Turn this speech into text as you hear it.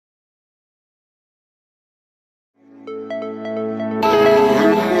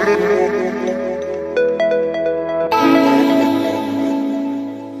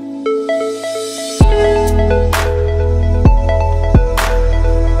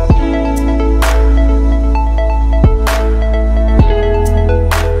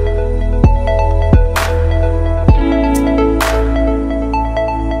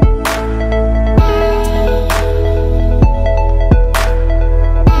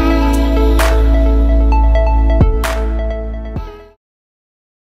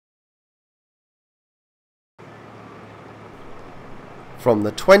From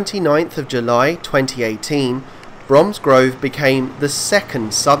the 29th of July 2018, Bromsgrove became the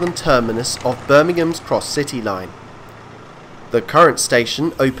second southern terminus of Birmingham's cross-city line. The current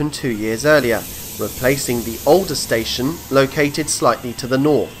station opened 2 years earlier, replacing the older station located slightly to the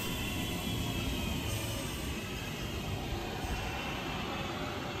north.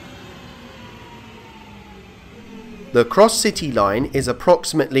 The cross-city line is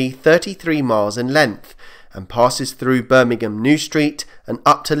approximately 33 miles in length and passes through Birmingham New Street and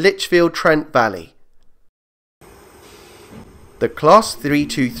up to Lichfield Trent Valley. The Class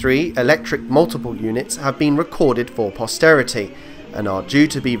 323 electric multiple units have been recorded for posterity and are due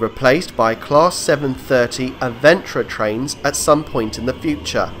to be replaced by Class 730 Aventura trains at some point in the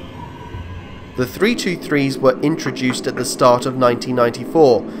future. The 323s were introduced at the start of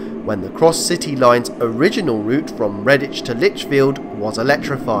 1994, when the cross-city line's original route from Redditch to Lichfield was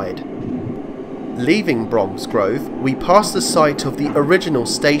electrified. Leaving Bromsgrove, we pass the site of the original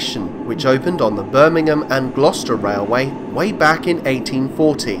station, which opened on the Birmingham and Gloucester Railway way back in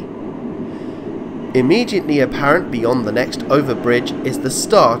 1840. Immediately apparent beyond the next overbridge is the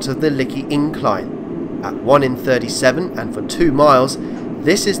start of the Lickey Incline. At 1 in 37 and for 2 miles,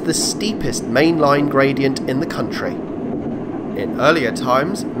 this is the steepest mainline gradient in the country. In earlier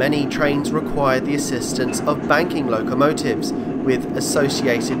times, many trains required the assistance of banking locomotives, with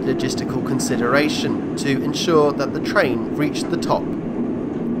associated logistical consideration to ensure that the train reached the top.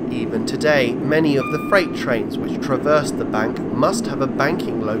 Even today, many of the freight trains which traverse the bank must have a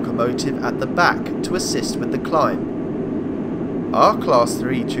banking locomotive at the back to assist with the climb. Our Class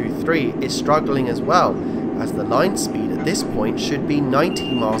 323 is struggling as well, as the line speed at this point should be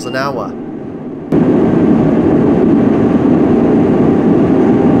 90 miles an hour.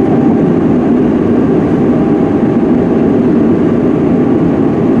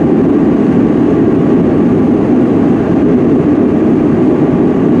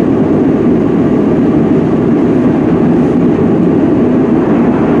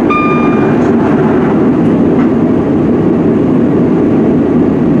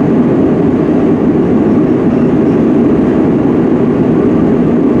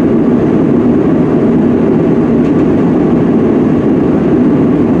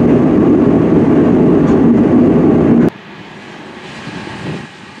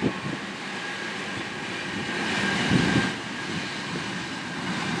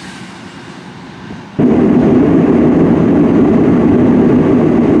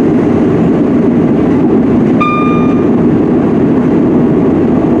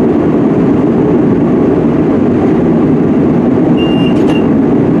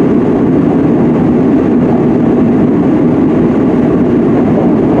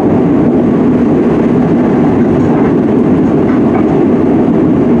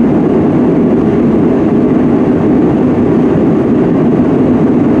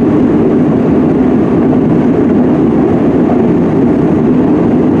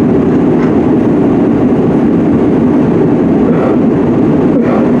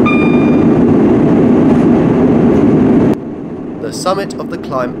 The summit of the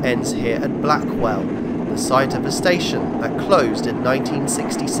climb ends here at Blackwell, the site of a station that closed in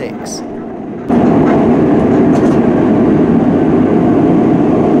 1966.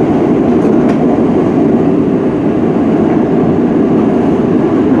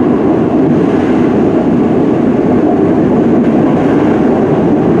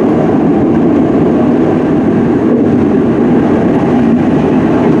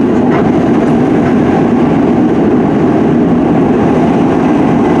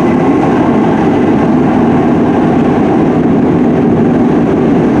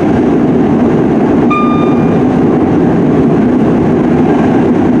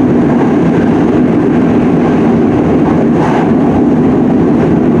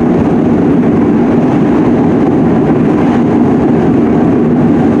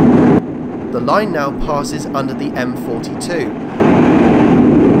 The line now passes under the M42.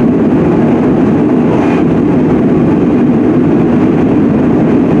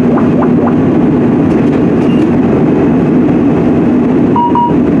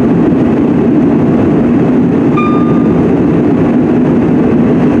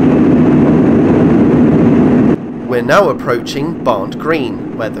 We're now approaching Barnt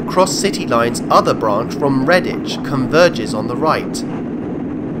Green, where the cross-city line's other branch from Redditch converges on the right.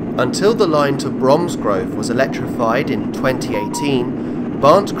 Until the line to Bromsgrove was electrified in 2018,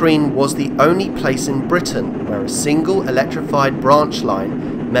 Barnt Green was the only place in Britain where a single electrified branch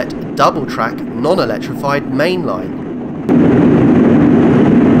line met a double-track, non-electrified main line.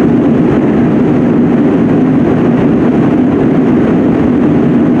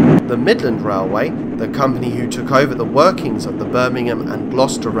 The Midland Railway, the company who took over the workings of the Birmingham and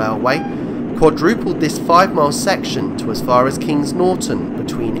Gloucester Railway, quadrupled this 5-mile section to as far as Kings Norton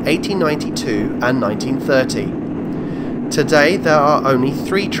between 1892 and 1930. Today there are only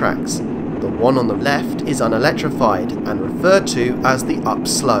 3 tracks. The one on the left is unelectrified and referred to as the Up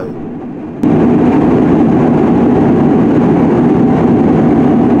Slow.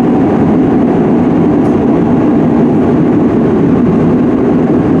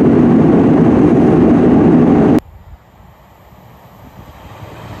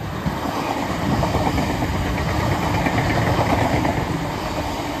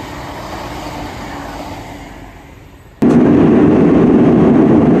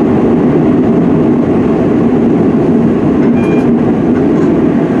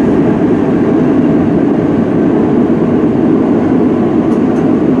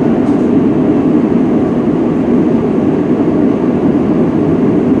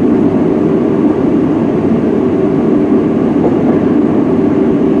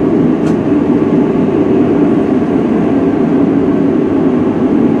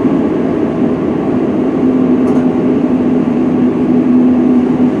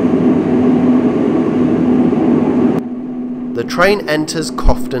 The train enters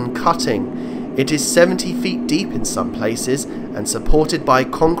Cofton Cutting. It is 70 feet deep in some places and supported by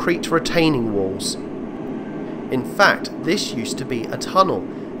concrete retaining walls. In fact, this used to be a tunnel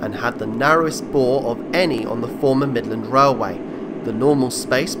and had the narrowest bore of any on the former Midland Railway. The normal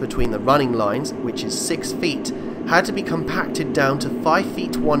space between the running lines, which is 6 feet, had to be compacted down to 5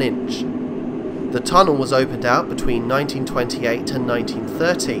 feet 1 inch. The tunnel was opened out between 1928 and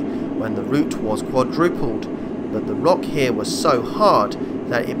 1930 when the route was quadrupled, but the rock here was so hard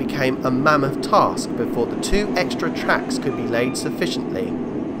that it became a mammoth task before the 2 extra tracks could be laid sufficiently.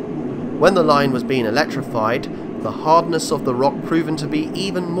 When the line was being electrified, the hardness of the rock proven to be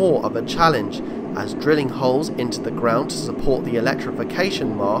even more of a challenge, as drilling holes into the ground to support the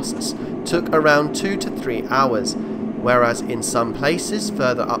electrification masts took around 2 to 3 hours, whereas in some places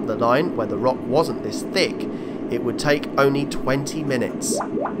further up the line where the rock wasn't this thick, it would take only 20 minutes.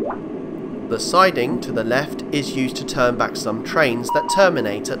 The siding to the left is used to turn back some trains that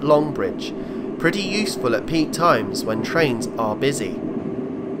terminate at Longbridge, pretty useful at peak times when trains are busy.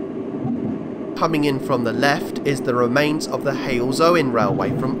 Coming in from the left is the remains of the Hales-Owen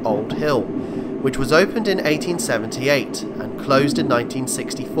Railway from Old Hill, which was opened in 1878 and closed in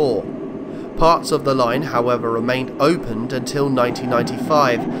 1964. Parts of the line, however, remained opened until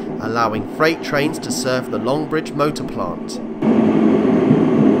 1995, allowing freight trains to serve the Longbridge motor plant.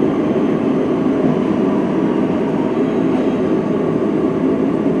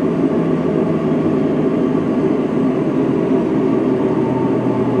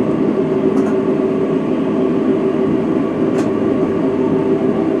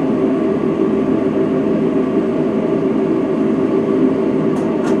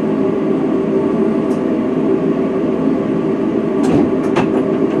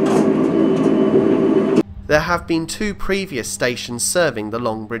 There have been 2 previous stations serving the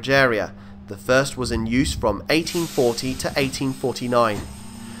Longbridge area. The first was in use from 1840 to 1849.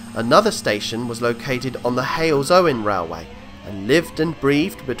 Another station was located on the Hales-Owen Railway and lived and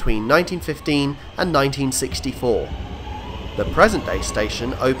breathed between 1915 and 1964. The present-day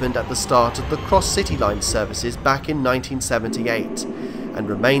station opened at the start of the Cross City Line services back in 1978 and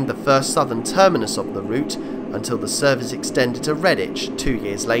remained the first southern terminus of the route until the service extended to Redditch 2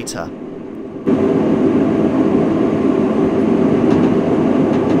 years later.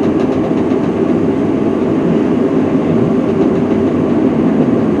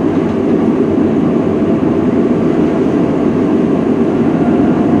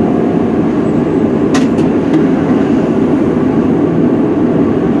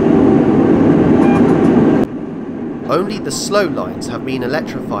 Only the slow lines have been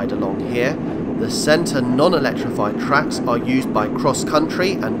electrified along here. The centre non-electrified tracks are used by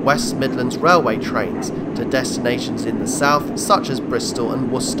cross-country and West Midlands Railway trains to destinations in the south such as Bristol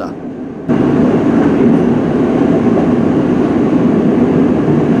and Worcester.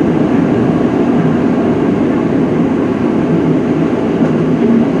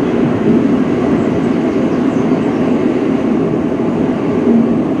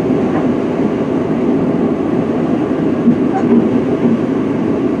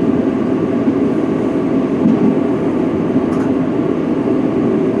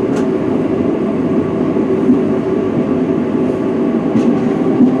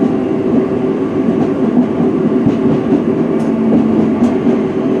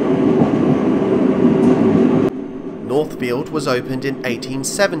 Lichfield was opened in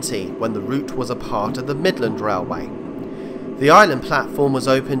 1870 when the route was a part of the Midland Railway. The island platform was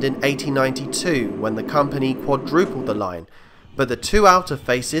opened in 1892 when the company quadrupled the line, but the two outer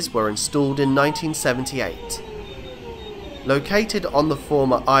faces were installed in 1978. Located on the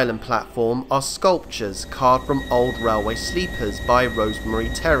former island platform are sculptures carved from old railway sleepers by Rosemary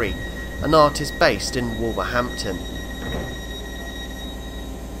Terry, an artist based in Wolverhampton.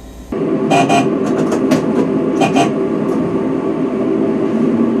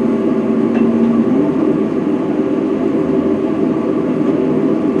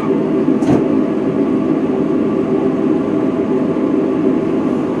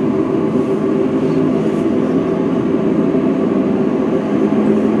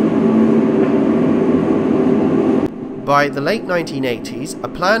 By the late 1980s, a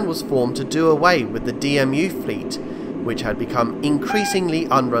plan was formed to do away with the DMU fleet, which had become increasingly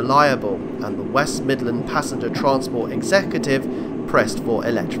unreliable, and the West Midland Passenger Transport Executive pressed for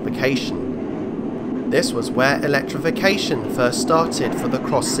electrification. This was where electrification first started for the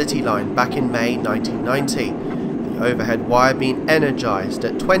Cross City line back in May 1990, the overhead wire being energised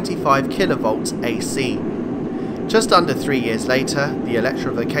at 25 kilovolts AC. Just under 3 years later, the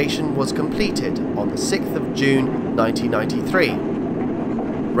electrification was completed on the 6th of June 1993.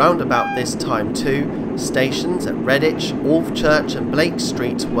 Round about this time too, stations at Redditch, Alvechurch and Blake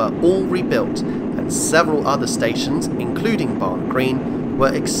Street were all rebuilt, and several other stations, including Barn Green,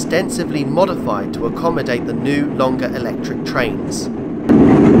 were extensively modified to accommodate the new, longer electric trains.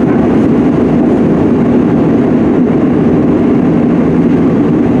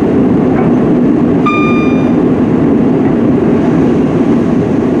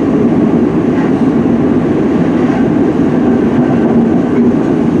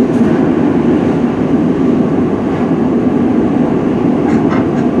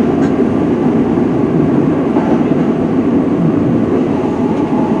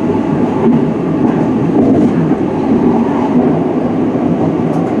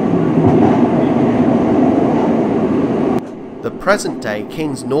 The present-day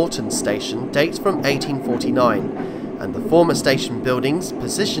Kings Norton station dates from 1849, and the former station buildings,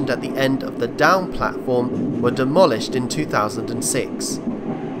 positioned at the end of the down platform, were demolished in 2006.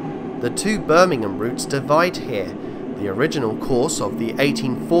 The two Birmingham routes divide here. The original course of the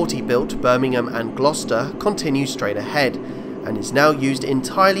 1840-built Birmingham and Gloucester continues straight ahead, and is now used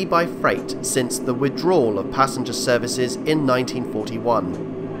entirely by freight since the withdrawal of passenger services in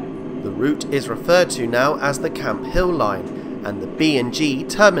 1941. The route is referred to now as the Camp Hill line, and the B&G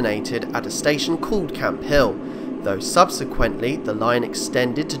terminated at a station called Camp Hill, though subsequently the line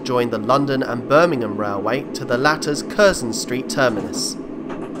extended to join the London and Birmingham Railway to the latter's Curzon Street terminus.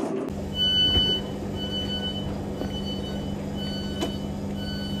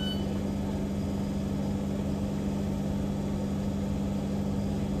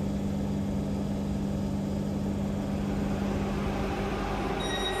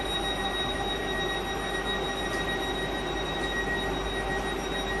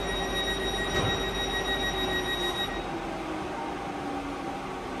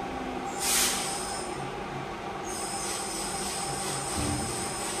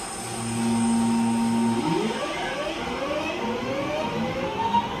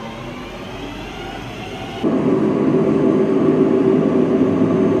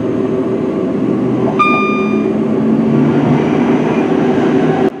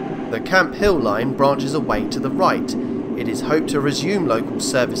 The Camp Hill line branches away to the right. It is hoped to resume local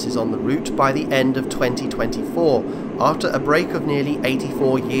services on the route by the end of 2024, after a break of nearly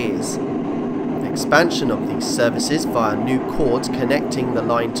 84 years. Expansion of these services via new cords connecting the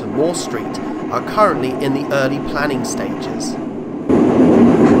line to Moore Street are currently in the early planning stages.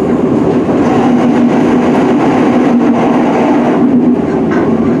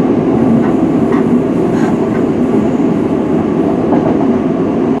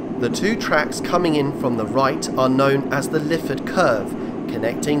 The two tracks coming in from the right are known as the Lifford Curve,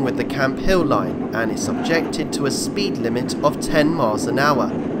 connecting with the Camp Hill line, and is subjected to a speed limit of 10 miles an hour.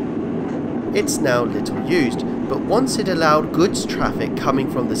 It's now little used, but once it allowed goods traffic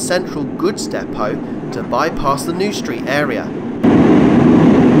coming from the central goods depot to bypass the New Street area.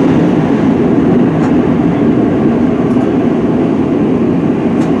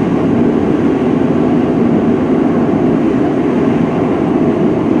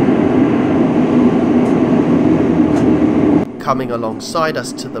 Coming alongside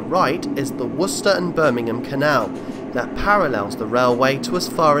us to the right is the Worcester and Birmingham Canal that parallels the railway to as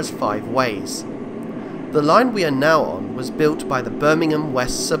far as Five Ways. The line we are now on was built by the Birmingham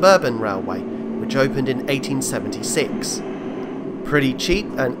West Suburban Railway, which opened in 1876. Pretty cheap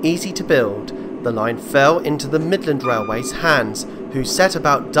and easy to build, the line fell into the Midland Railway's hands, who set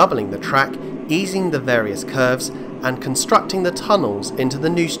about doubling the track, easing the various curves, and constructing the tunnels into the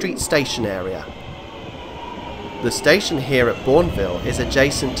New Street station area. The station here at Bourneville is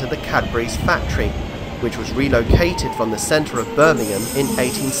adjacent to the Cadbury's factory, which was relocated from the centre of Birmingham in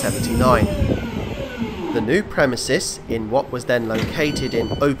 1879. The new premises, in what was then located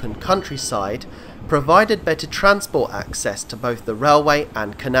in open countryside, provided better transport access to both the railway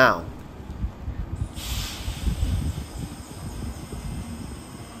and canal.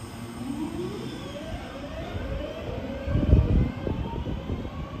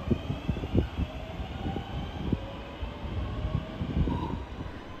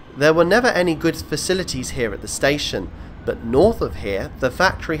 There were never any good facilities here at the station, but north of here the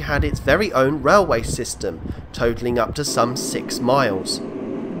factory had its very own railway system, totalling up to some 6 miles.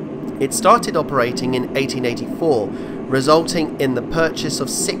 It started operating in 1884, resulting in the purchase of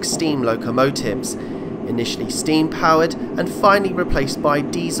 6 steam locomotives, initially steam powered and finally replaced by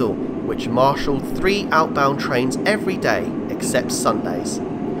diesel, which marshalled 3 outbound trains every day except Sundays.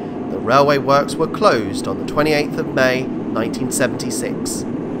 The railway works were closed on the 28th of May 1976.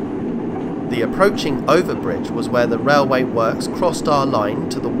 The approaching overbridge was where the railway works crossed our line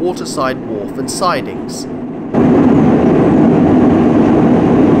to the waterside wharf and sidings.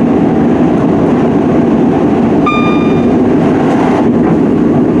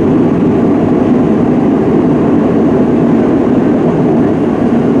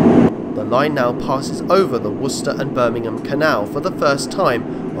 The line now passes over the Worcester and Birmingham Canal for the first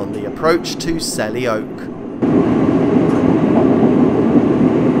time on the approach to Selly Oak.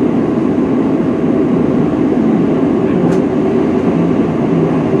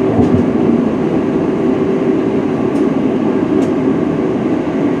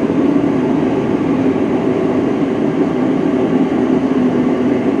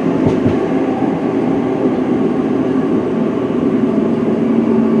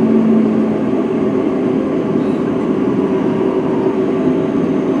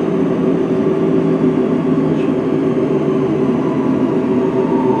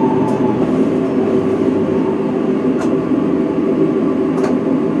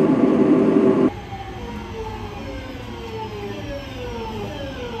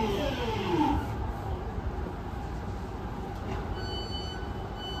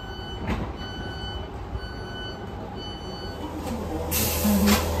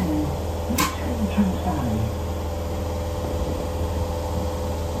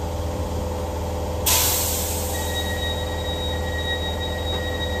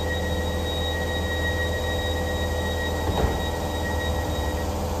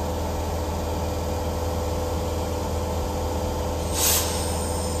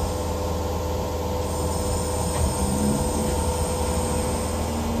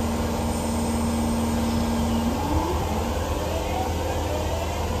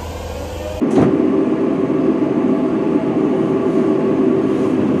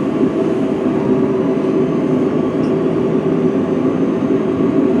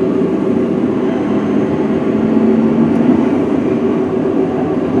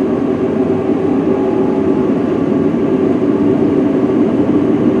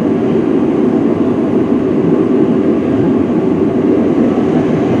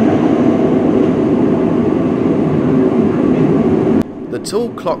 The tall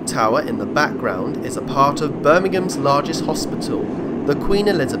clock tower in the background is a part of Birmingham's largest hospital, the Queen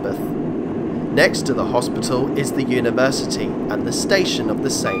Elizabeth. Next to the hospital is the university and the station of the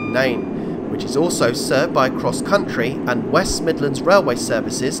same name, which is also served by cross-country and West Midlands railway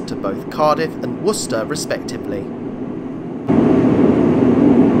services to both Cardiff and Worcester respectively.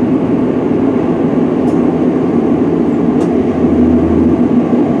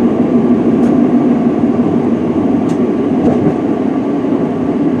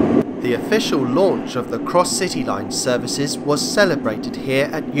 The official launch of the Cross-City Line services was celebrated here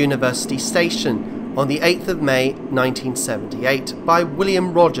at University Station on the 8th of May 1978 by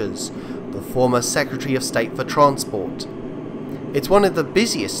William Rogers, the former Secretary of State for Transport. It's one of the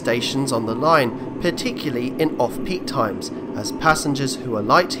busiest stations on the line, particularly in off-peak times, as passengers who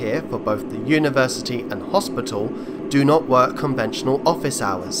alight here for both the university and hospital do not work conventional office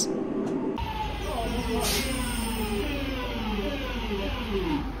hours.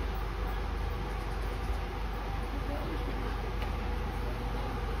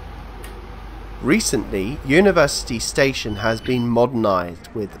 Recently, University Station has been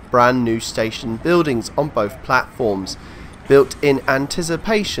modernised with brand new station buildings on both platforms, built in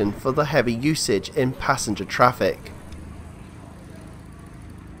anticipation for the heavy usage in passenger traffic.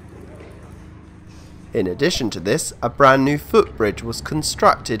 In addition to this, a brand new footbridge was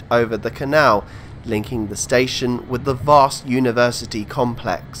constructed over the canal, linking the station with the vast university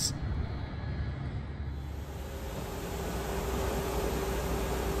complex.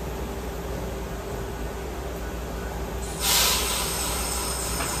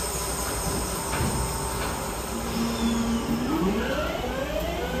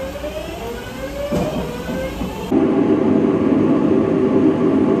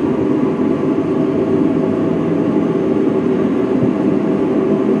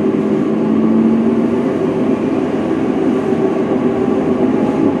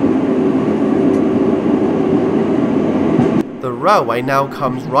 railway now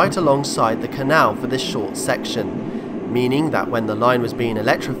comes right alongside the canal for this short section, meaning that when the line was being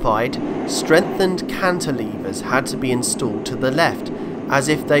electrified, strengthened cantilevers had to be installed to the left, as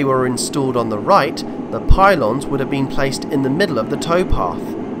if they were installed on the right, the pylons would have been placed in the middle of the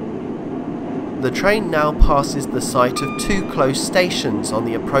towpath. The train now passes the site of two close stations on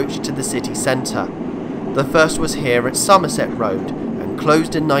the approach to the city centre. The first was here at Somerset Road and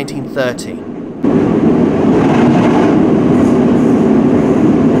closed in 1930.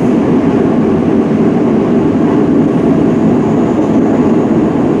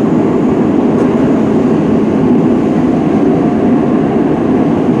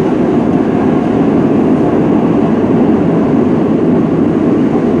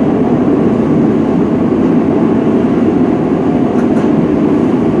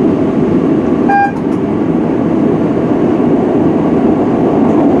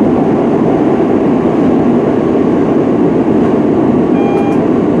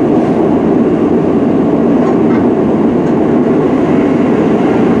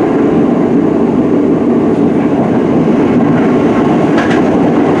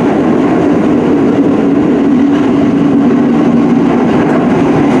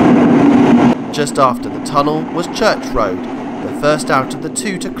 Just after the tunnel was Church Road, the first out of the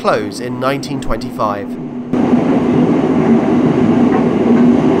two to close in 1925.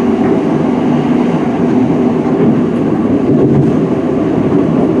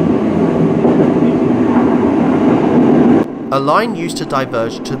 A line used to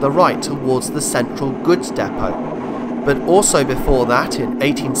diverge to the right towards the central goods depot, but also before that in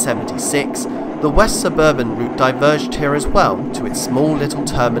 1876 the west suburban route diverged here as well to its small little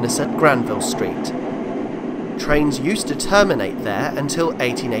terminus at Granville Street. Trains used to terminate there until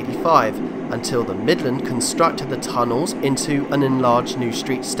 1885, until the Midland constructed the tunnels into an enlarged New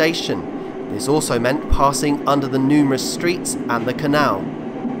Street station. This also meant passing under the numerous streets and the canal.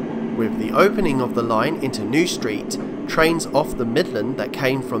 With the opening of the line into New Street, trains off the Midland that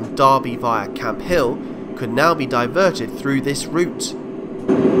came from Derby via Camp Hill could now be diverted through this route.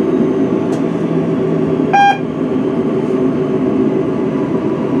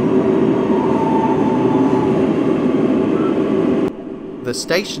 The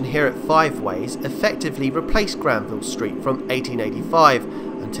station here at Five Ways effectively replaced Granville Street from 1885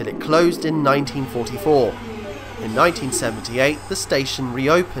 until it closed in 1944. In 1978 the station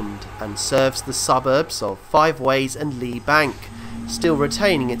reopened and serves the suburbs of Five Ways and Lee Bank, still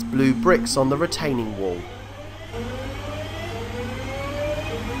retaining its blue bricks on the retaining wall.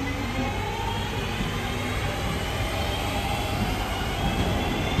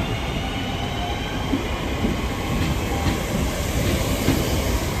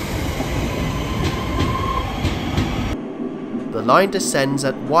 The line descends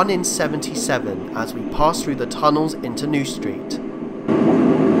at 1 in 77 as we pass through the tunnels into New Street.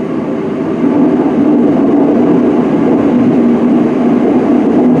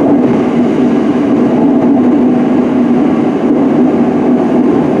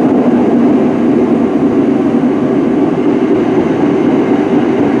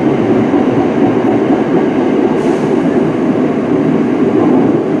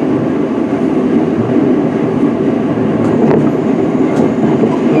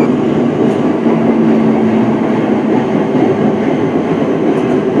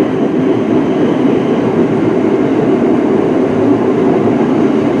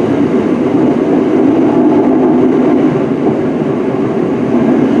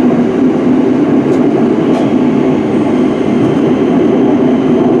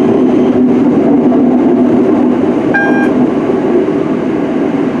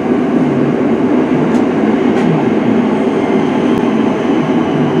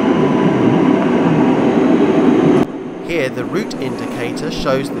 Here the route indicator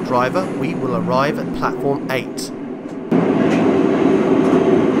shows the driver we will arrive at platform 8.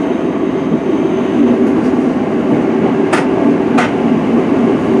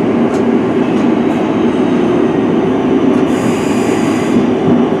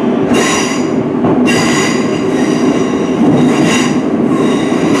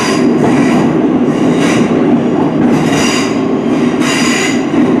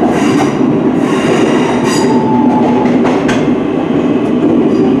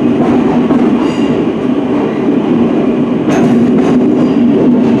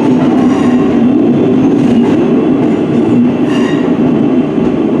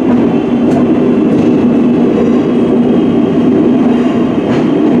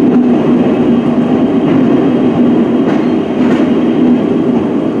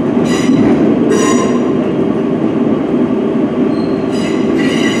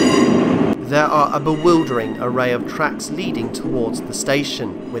 There are a bewildering array of tracks leading towards the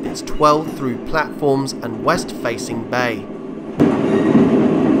station, with its 12 through platforms and west-facing bay.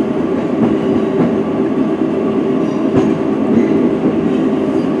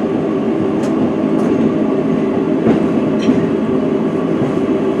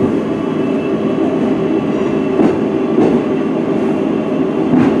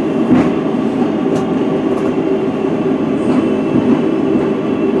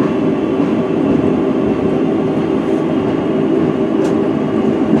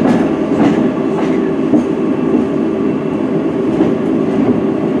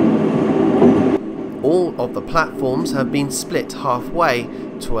 Platforms have been split halfway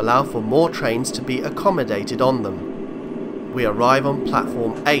to allow for more trains to be accommodated on them. We arrive on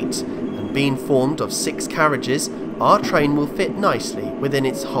platform 8, and being formed of 6 carriages, our train will fit nicely within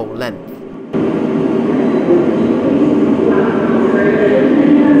its whole length.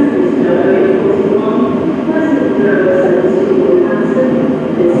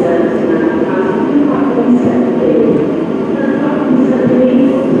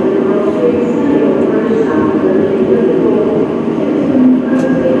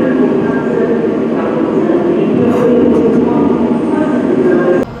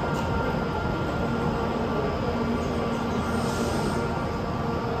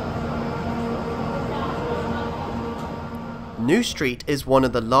 New Street is one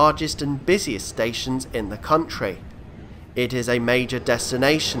of the largest and busiest stations in the country. It is a major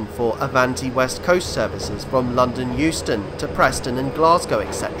destination for Avanti West Coast services from London Euston to Preston and Glasgow,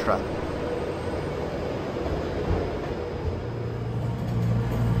 etc.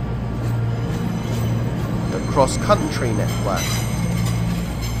 The cross-country network.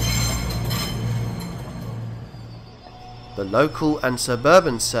 The local and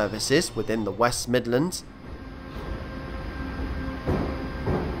suburban services within the West Midlands,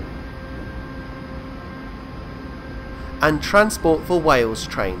 and Transport for Wales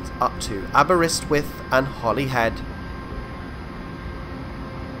trains up to Aberystwyth and Holyhead.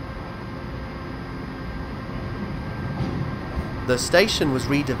 The station was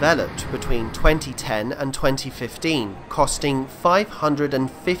redeveloped between 2010 and 2015, costing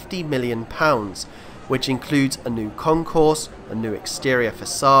 £550 million, which includes a new concourse, a new exterior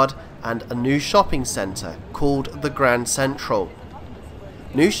facade, and a new shopping centre called the Grand Central.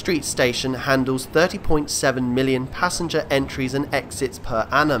 New Street Station handles 30.7 million passenger entries and exits per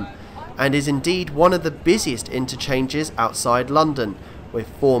annum, and is indeed one of the busiest interchanges outside London, with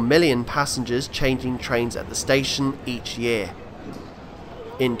 4 million passengers changing trains at the station each year.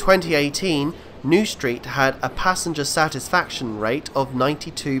 In 2018, New Street had a passenger satisfaction rate of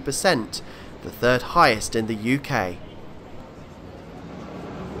 92%, the third highest in the UK.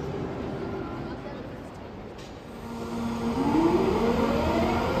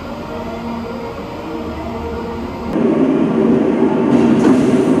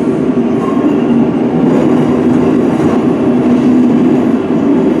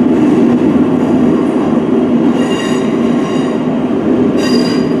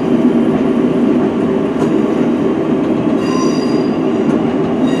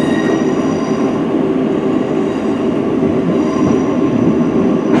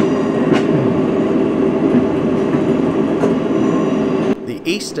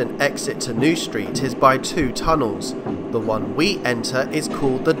 Eastern exit to New Street is by 2 tunnels. The one we enter is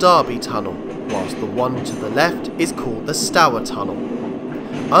called the Derby Tunnel, whilst the one to the left is called the Stour Tunnel.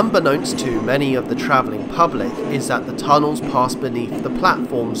 Unbeknownst to many of the travelling public is that the tunnels pass beneath the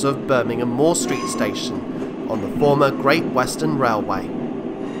platforms of Birmingham New Street station on the former Great Western Railway.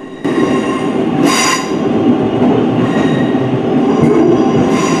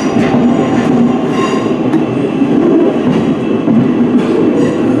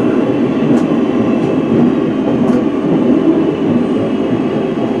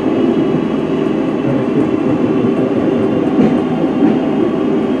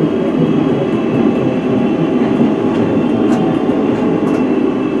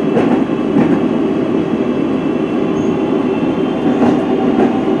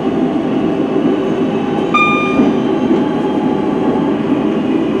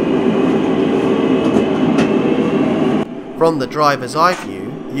 From the driver's eye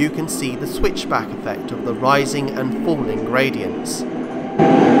view, you can see the switchback effect of the rising and falling gradients.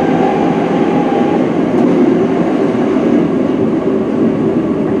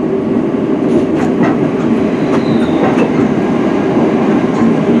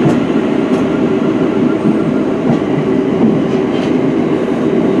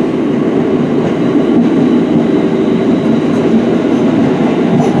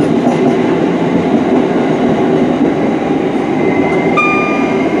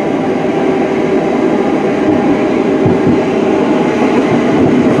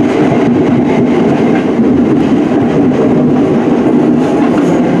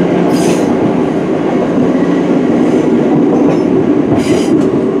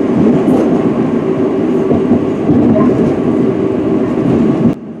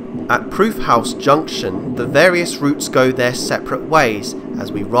 Proof House Junction, the various routes go their separate ways as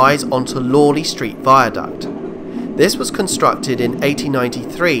we rise onto Lawley Street Viaduct. This was constructed in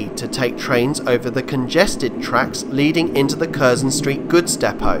 1893 to take trains over the congested tracks leading into the Curzon Street goods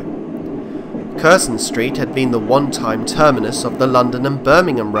depot. Curzon Street had been the one-time terminus of the London and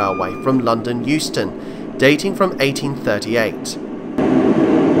Birmingham Railway from London Euston, dating from 1838.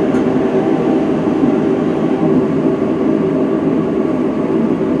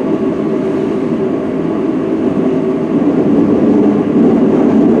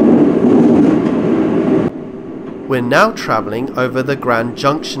 We're now travelling over the Grand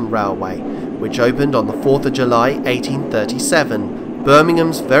Junction Railway, which opened on the 4th of July 1837,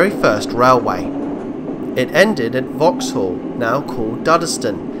 Birmingham's very first railway. It ended at Vauxhall, now called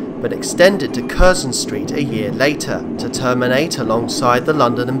Duddeston, but extended to Curzon Street a year later to terminate alongside the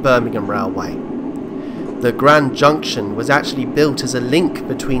London and Birmingham Railway. The Grand Junction was actually built as a link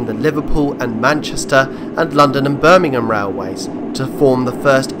between the Liverpool and Manchester and London and Birmingham railways to form the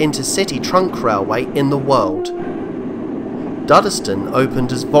first intercity trunk railway in the world. Duddeston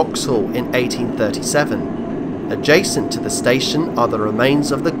opened as Vauxhall in 1837. Adjacent to the station are the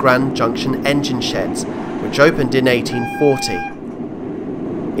remains of the Grand Junction engine sheds, which opened in 1840.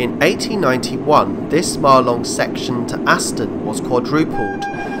 In 1891, this mile-long section to Aston was quadrupled,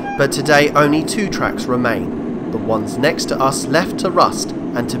 but today only 2 tracks remain, the ones next to us left to rust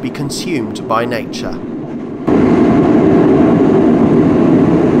and to be consumed by nature.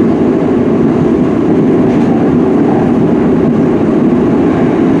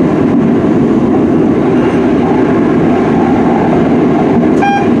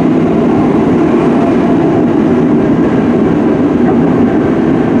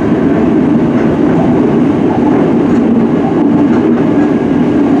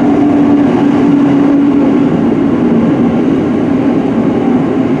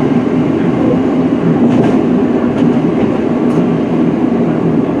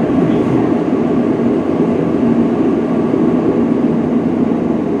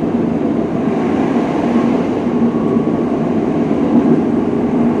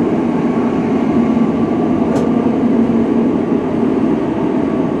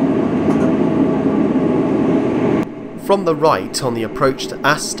 From the right on the approach to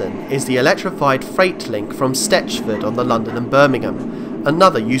Aston is the electrified freight link from Stetchford on the London and Birmingham,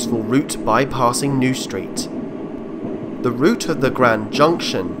 another useful route bypassing New Street. The route of the Grand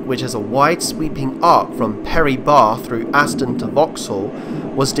Junction, which has a wide sweeping arc from Perry Bar through Aston to Vauxhall,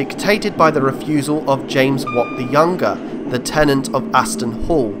 was dictated by the refusal of James Watt the Younger, the tenant of Aston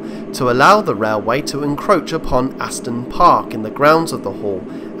Hall, to allow the railway to encroach upon Aston Park in the grounds of the Hall,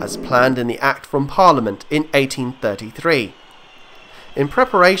 as planned in the Act from Parliament in 1833. In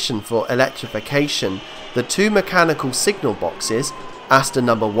preparation for electrification, the 2 mechanical signal boxes, Aston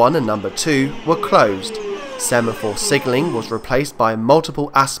No. 1 and No. 2, were closed. Semaphore signalling was replaced by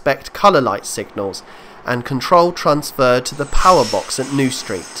multiple aspect colour light signals, and control transferred to the power box at New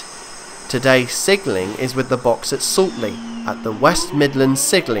Street. Today, signalling is with the box at Saltley, at the West Midlands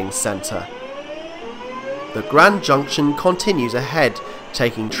Signalling Centre. The Grand Junction continues ahead,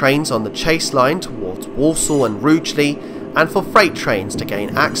 taking trains on the Chase line towards Walsall and Rugeley, and for freight trains to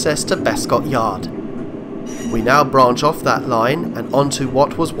gain access to Bescot Yard. We now branch off that line and onto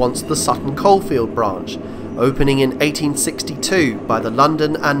what was once the Sutton Coalfield branch, opening in 1862 by the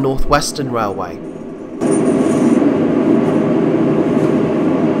London and North Western Railway.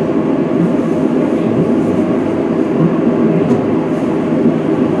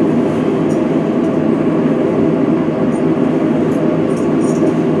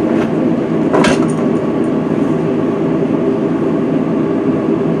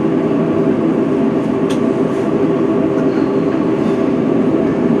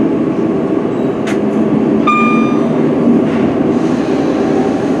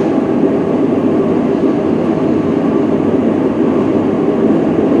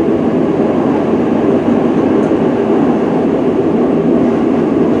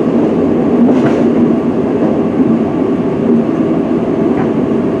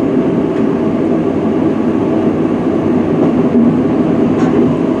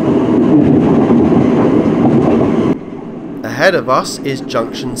 Ahead of us is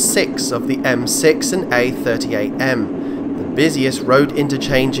Junction 6 of the M6 and A38M, the busiest road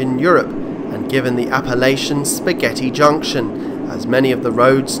interchange in Europe, and given the appellation Spaghetti Junction, as many of the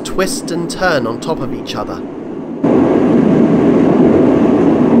roads twist and turn on top of each other.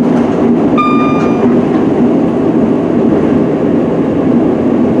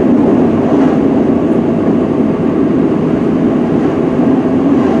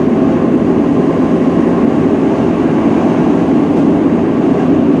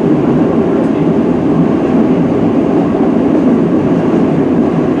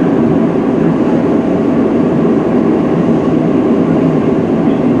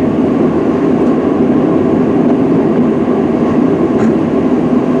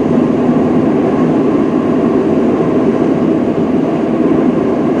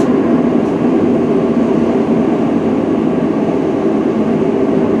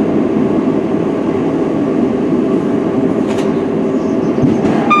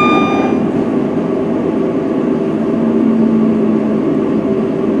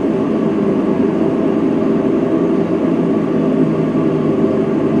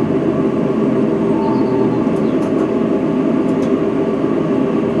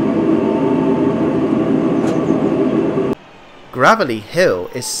 gravelly hill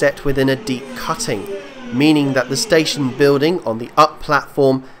is set within a deep cutting, meaning that the station building on the up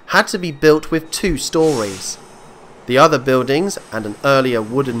platform had to be built with 2 stories. The other buildings and an earlier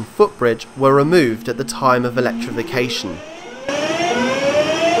wooden footbridge were removed at the time of electrification.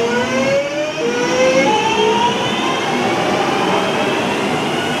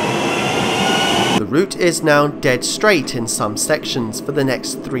 The route is now dead straight in some sections for the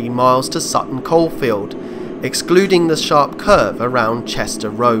next 3 miles to Sutton Coalfield, excluding the sharp curve around Chester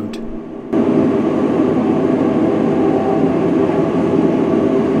Road.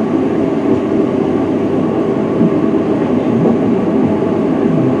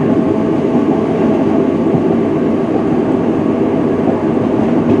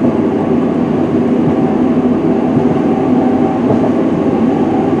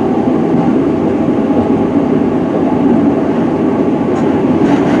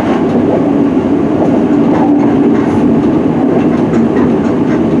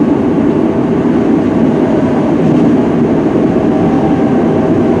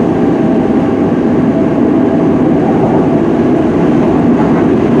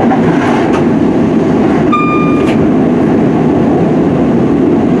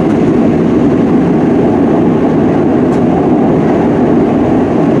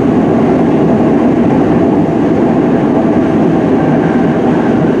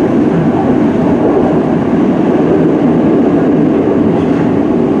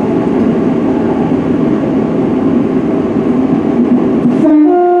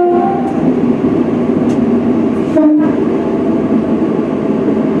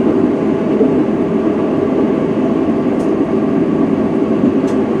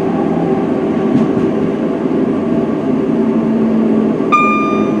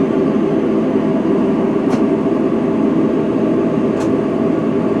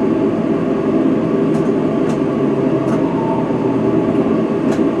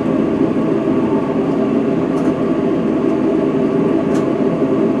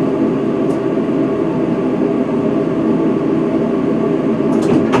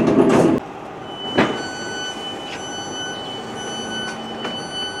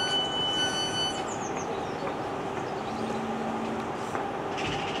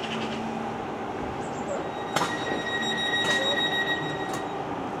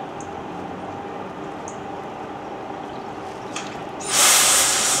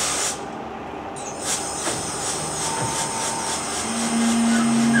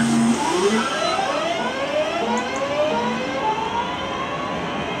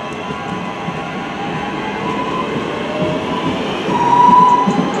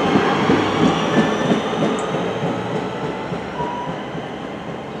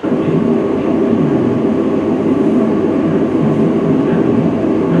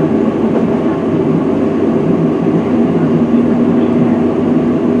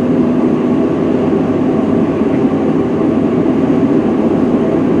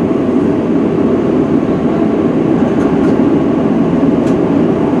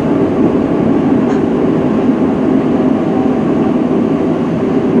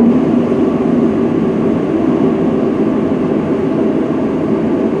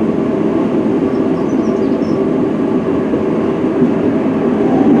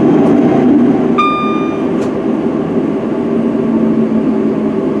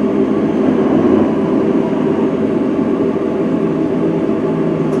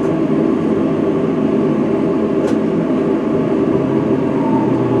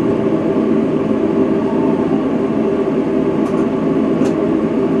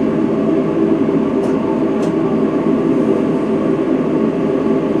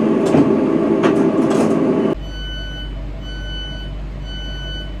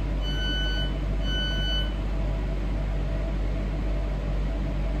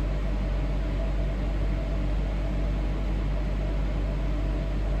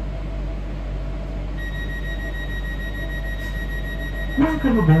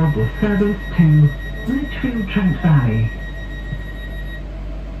 Welcome aboard the service to Lichfield Trent Valley.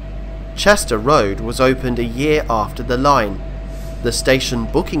 Chester Road was opened a year after the line. The station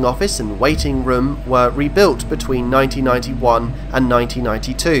booking office and waiting room were rebuilt between 1991 and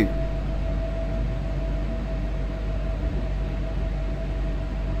 1992.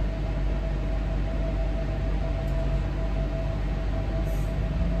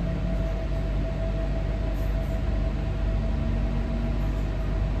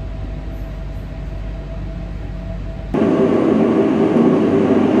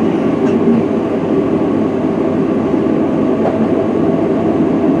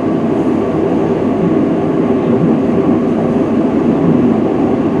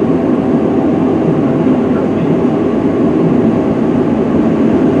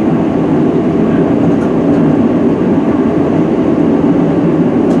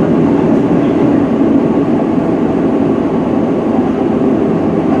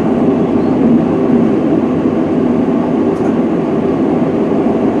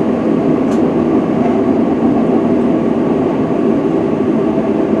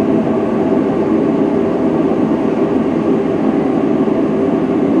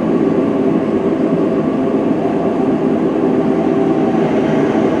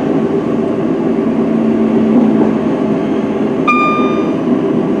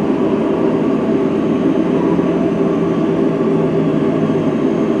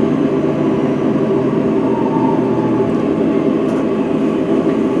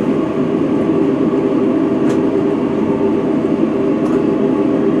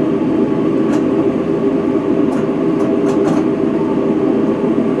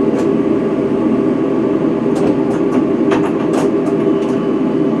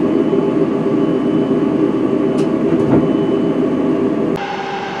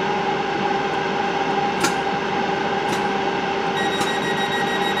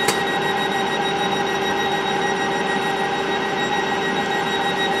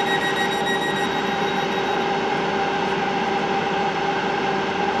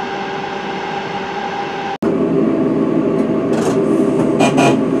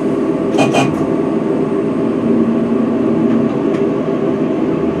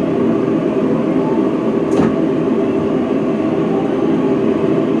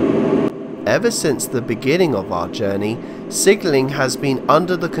 Ever since the beginning of our journey, signalling has been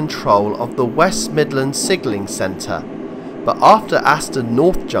under the control of the West Midlands Signalling Centre, but after Aston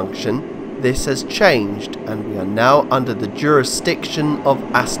North Junction, this has changed and we are now under the jurisdiction of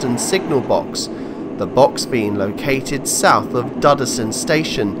Aston Signal Box, the box being located south of Duddeson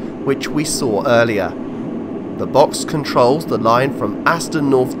Station, which we saw earlier. The box controls the line from Aston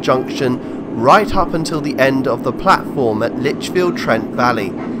North Junction right up until the end of the platform at Lichfield Trent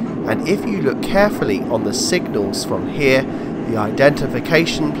Valley, and if you look carefully on the signals from here, the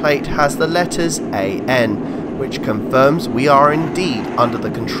identification plate has the letters AN, which confirms we are indeed under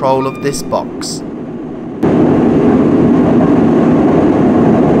the control of this box.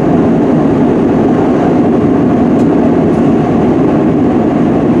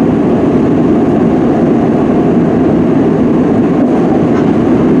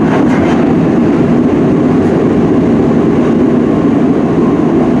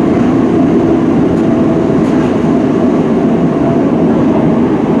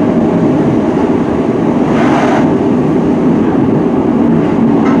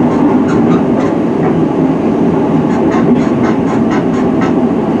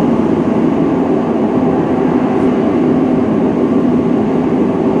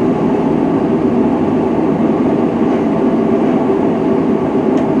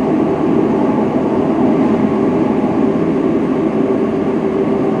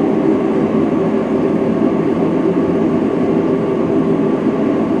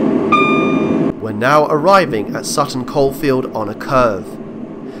 Now arriving at Sutton Coldfield on a curve.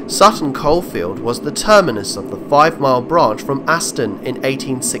 Sutton Coldfield was the terminus of the 5-mile branch from Aston in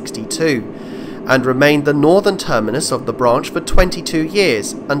 1862 and remained the northern terminus of the branch for 22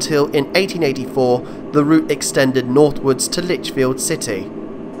 years until in 1884 the route extended northwards to Lichfield City.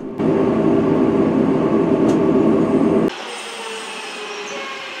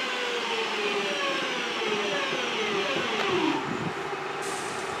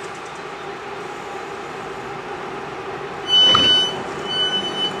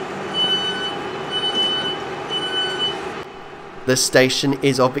 The station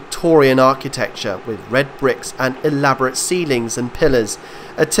is of Victorian architecture with red bricks and elaborate ceilings and pillars,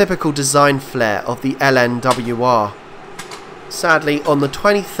 a typical design flair of the LNWR. Sadly, on the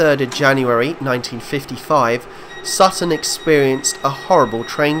 23rd of January 1955, Sutton experienced a horrible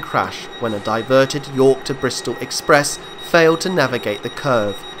train crash when a diverted York to Bristol express failed to navigate the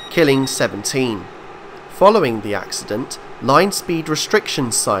curve, killing 17. Following the accident, line speed restriction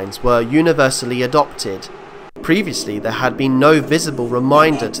signs were universally adopted. Previously, there had been no visible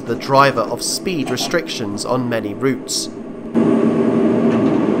reminder to the driver of speed restrictions on many routes.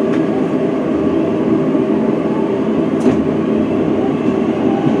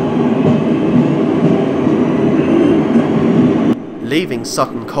 Leaving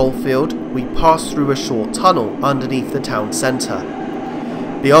Sutton Coldfield, we pass through a short tunnel underneath the town centre.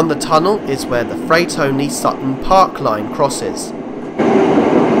 Beyond the tunnel is where the freight-only Sutton Park line crosses.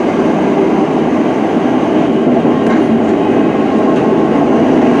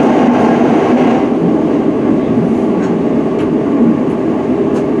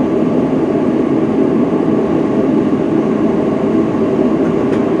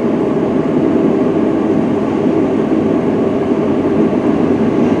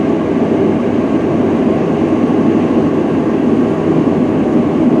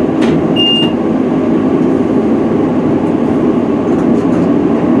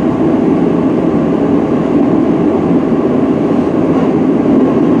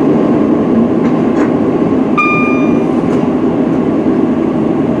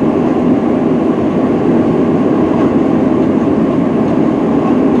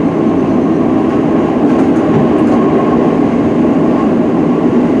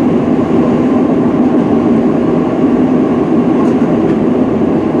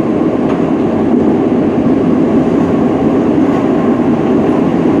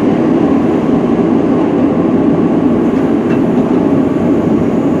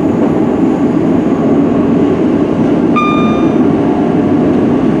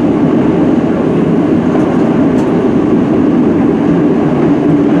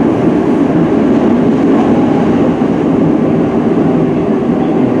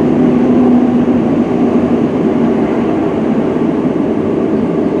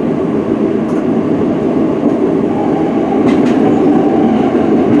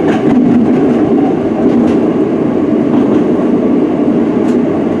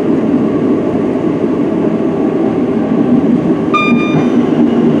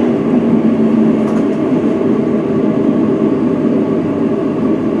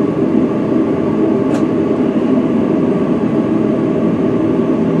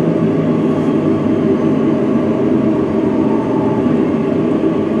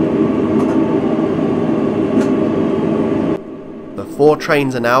 4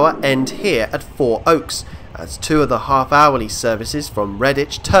 trains an hour end here at Four Oaks, as 2 of the half-hourly services from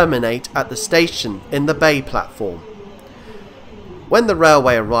Redditch terminate at the station in the Bay platform. When the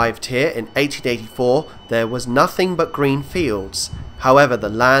railway arrived here in 1884, there was nothing but green fields. However, the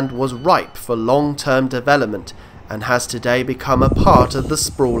land was ripe for long-term development and has today become a part of the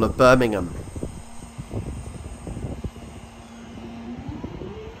sprawl of Birmingham.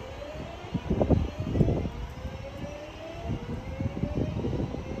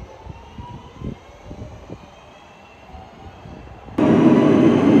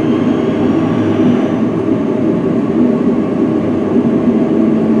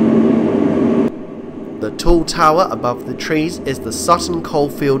 The tall tower above the trees is the Sutton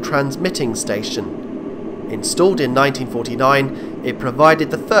Coalfield Transmitting Station. Installed in 1949, it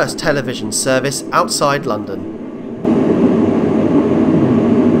provided the first television service outside London.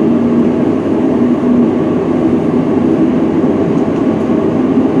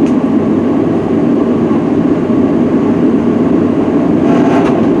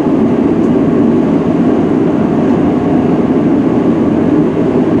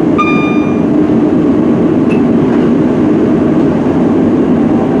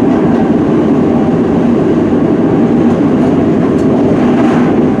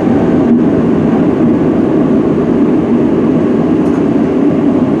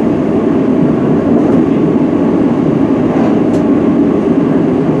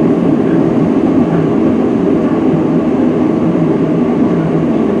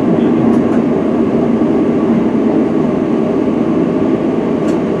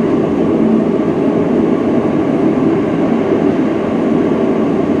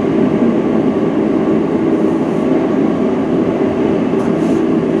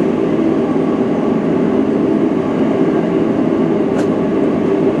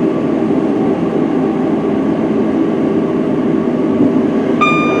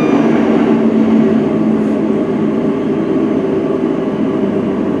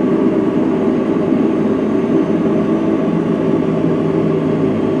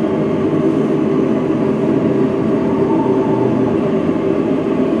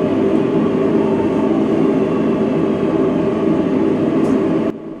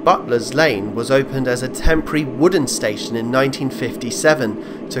 Butler's Lane was opened as a temporary wooden station in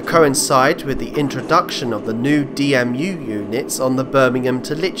 1957 to coincide with the introduction of the new DMU units on the Birmingham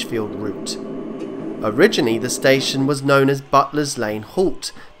to Lichfield route. Originally the station was known as Butler's Lane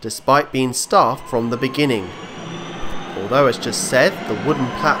Halt, despite being staffed from the beginning. Although as just said, the wooden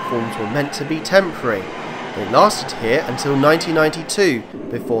platforms were meant to be temporary, they lasted here until 1992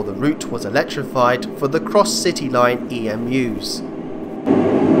 before the route was electrified for the Cross City Line EMUs.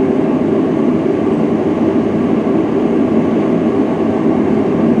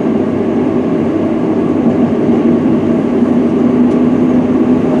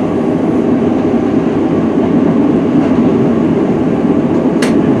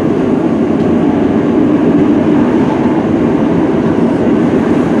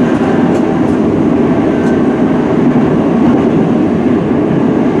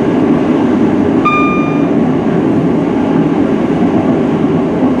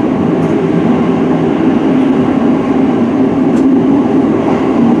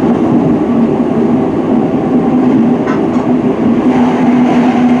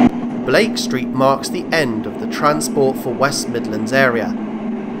 Blake Street marks the end of the Transport for West Midlands area.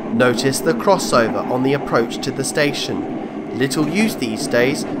 Notice the crossover on the approach to the station. Little used these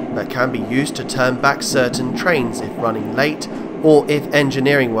days, but can be used to turn back certain trains if running late or if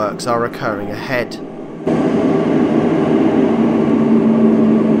engineering works are occurring ahead.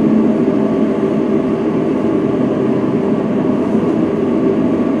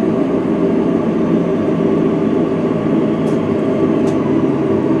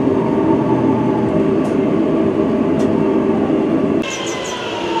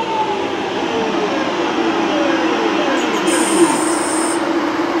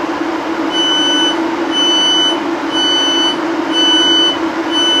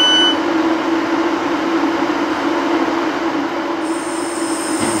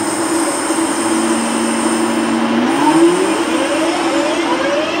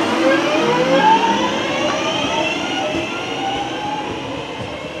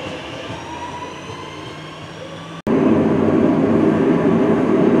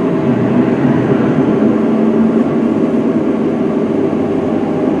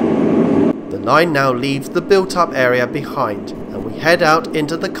 The line now leaves the built-up area behind and we head out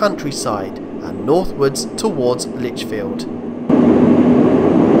into the countryside and northwards towards Lichfield.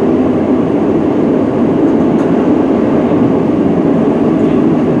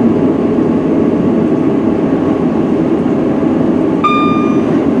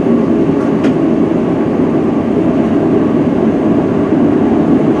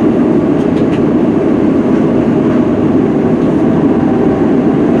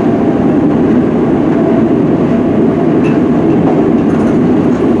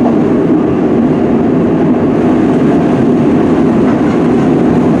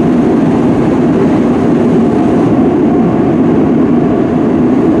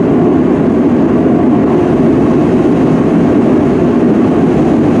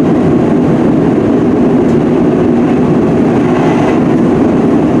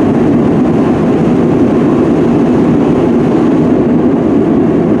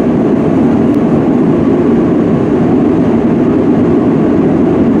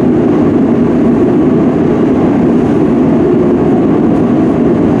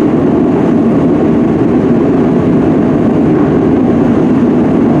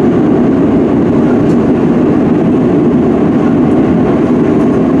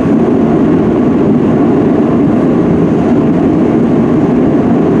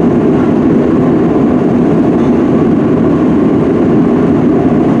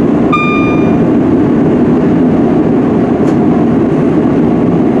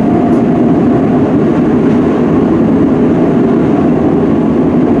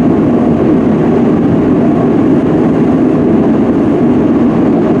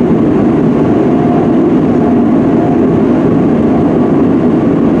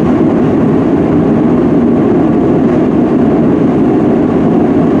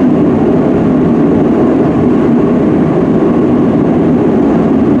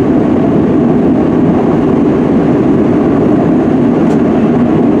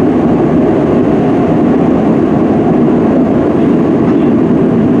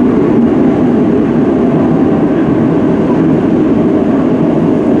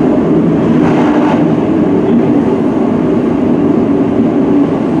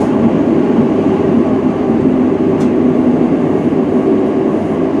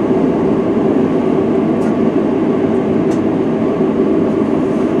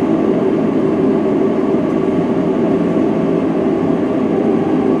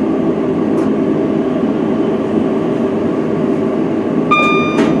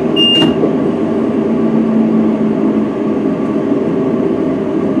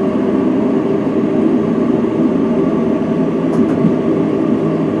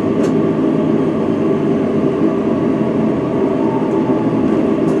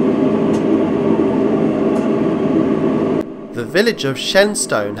 The village of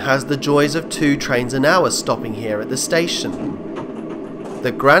Shenstone has the joys of 2 trains an hour stopping here at the station.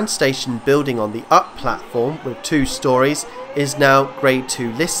 The Grand Station building on the up platform with 2 stories is now Grade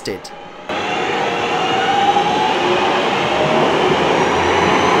 2 listed.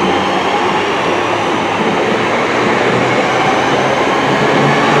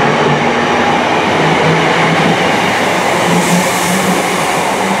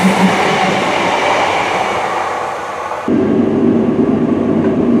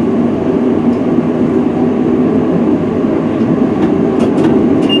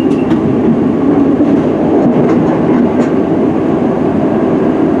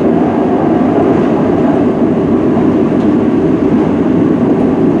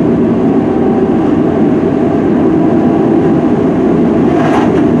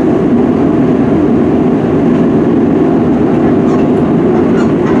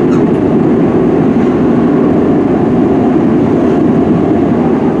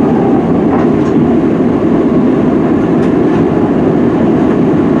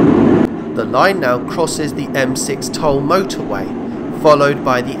 The line now crosses the M6 toll motorway, followed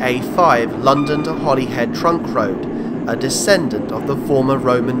by the A5 London to Holyhead Trunk Road, a descendant of the former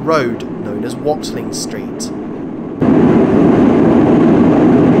Roman road known as Watling Street.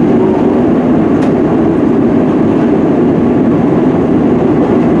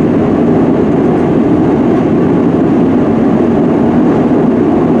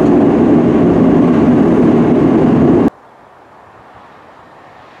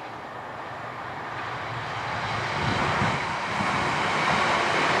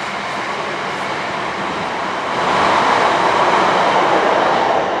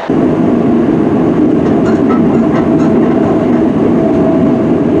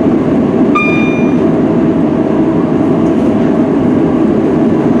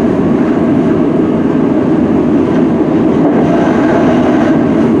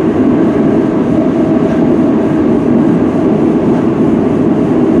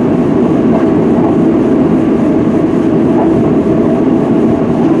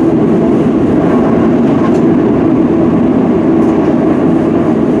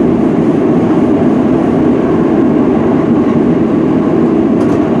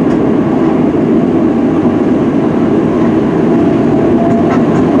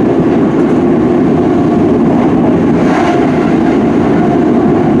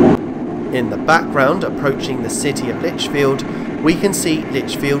 In the background, approaching the city of Lichfield, we can see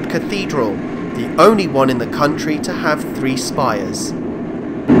Lichfield Cathedral, the only one in the country to have 3 spires.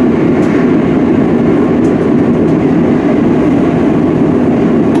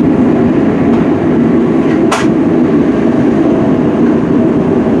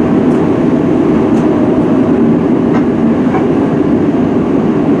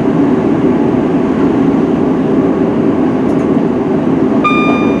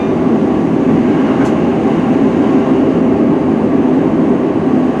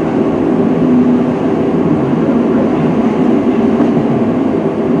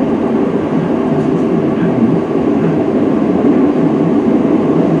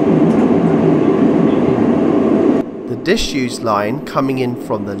 The disused line coming in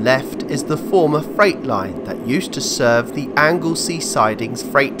from the left is the former freight line that used to serve the Anglesey Sidings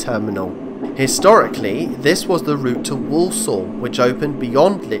freight terminal. Historically, this was the route to Walsall, which opened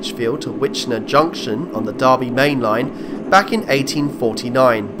beyond Lichfield to Witchner Junction on the Derby mainline back in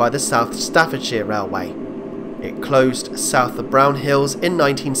 1849 by the South Staffordshire Railway. It closed south of Brown Hills in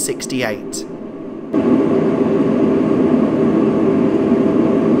 1968.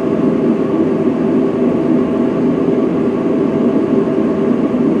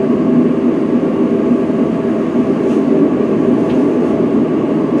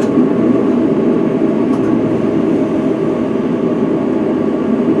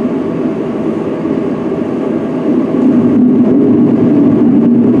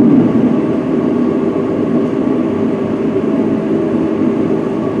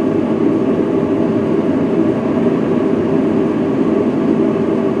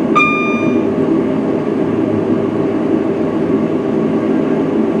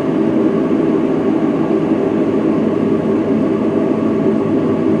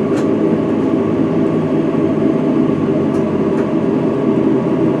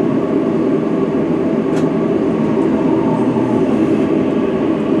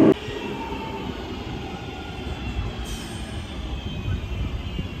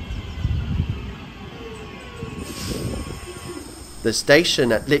 The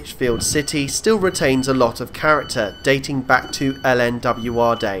station at Lichfield City still retains a lot of character dating back to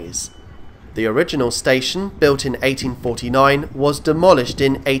LNWR days. The original station, built in 1849, was demolished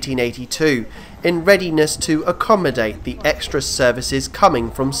in 1882 in readiness to accommodate the extra services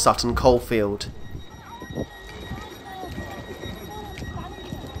coming from Sutton Coalfield.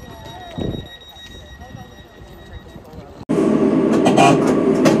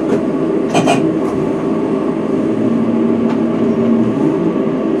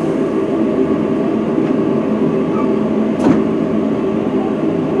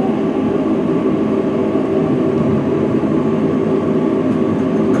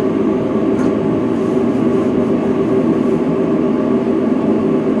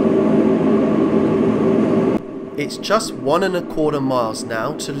 It's just 1¼ miles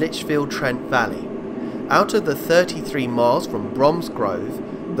now to Lichfield Trent Valley. Out of the 33 miles from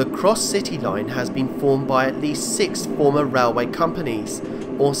Bromsgrove, the cross-city line has been formed by at least 6 former railway companies,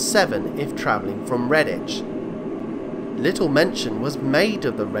 or 7 if travelling from Redditch. Little mention was made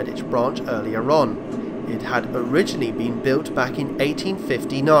of the Redditch branch earlier on. It had originally been built back in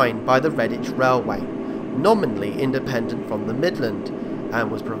 1859 by the Redditch Railway, nominally independent from the Midland, and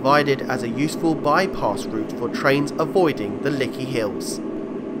was provided as a useful bypass route for trains avoiding the Lickey Hills.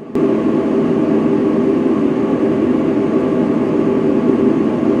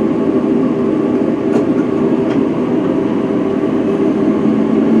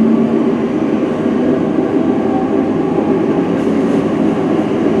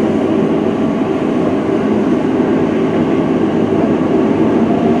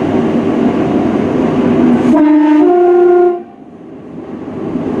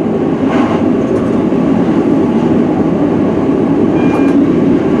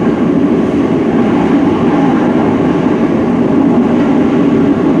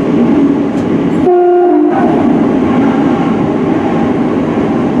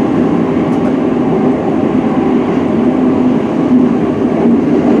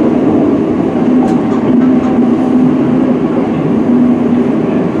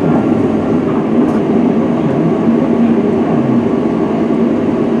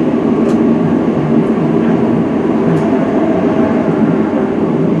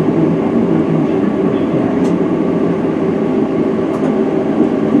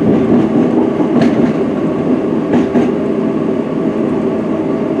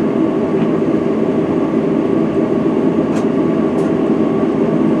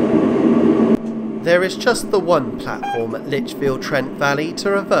 There is just the one platform at Lichfield Trent Valley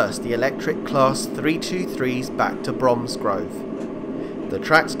to reverse the electric Class 323s back to Bromsgrove. The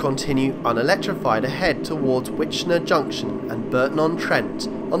tracks continue unelectrified ahead towards Junction and Burton-on-Trent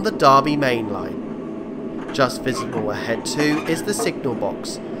on the Derby mainline. Just visible ahead too is the signal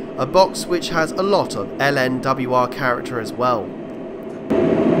box, a box which has a lot of LNWR character as well.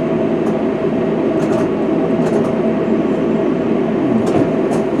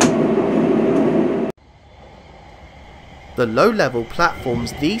 The low-level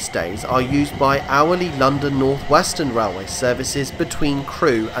platforms these days are used by hourly London North Western Railway services between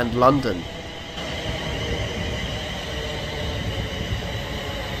Crewe and London.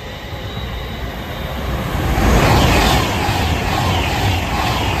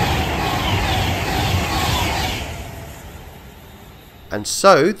 And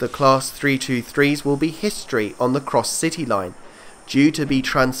so the Class 323s will be history on the cross-city line, due to be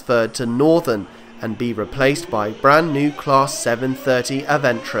transferred to Northern and be replaced by brand new Class 730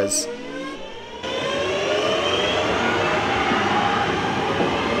 Aventuras.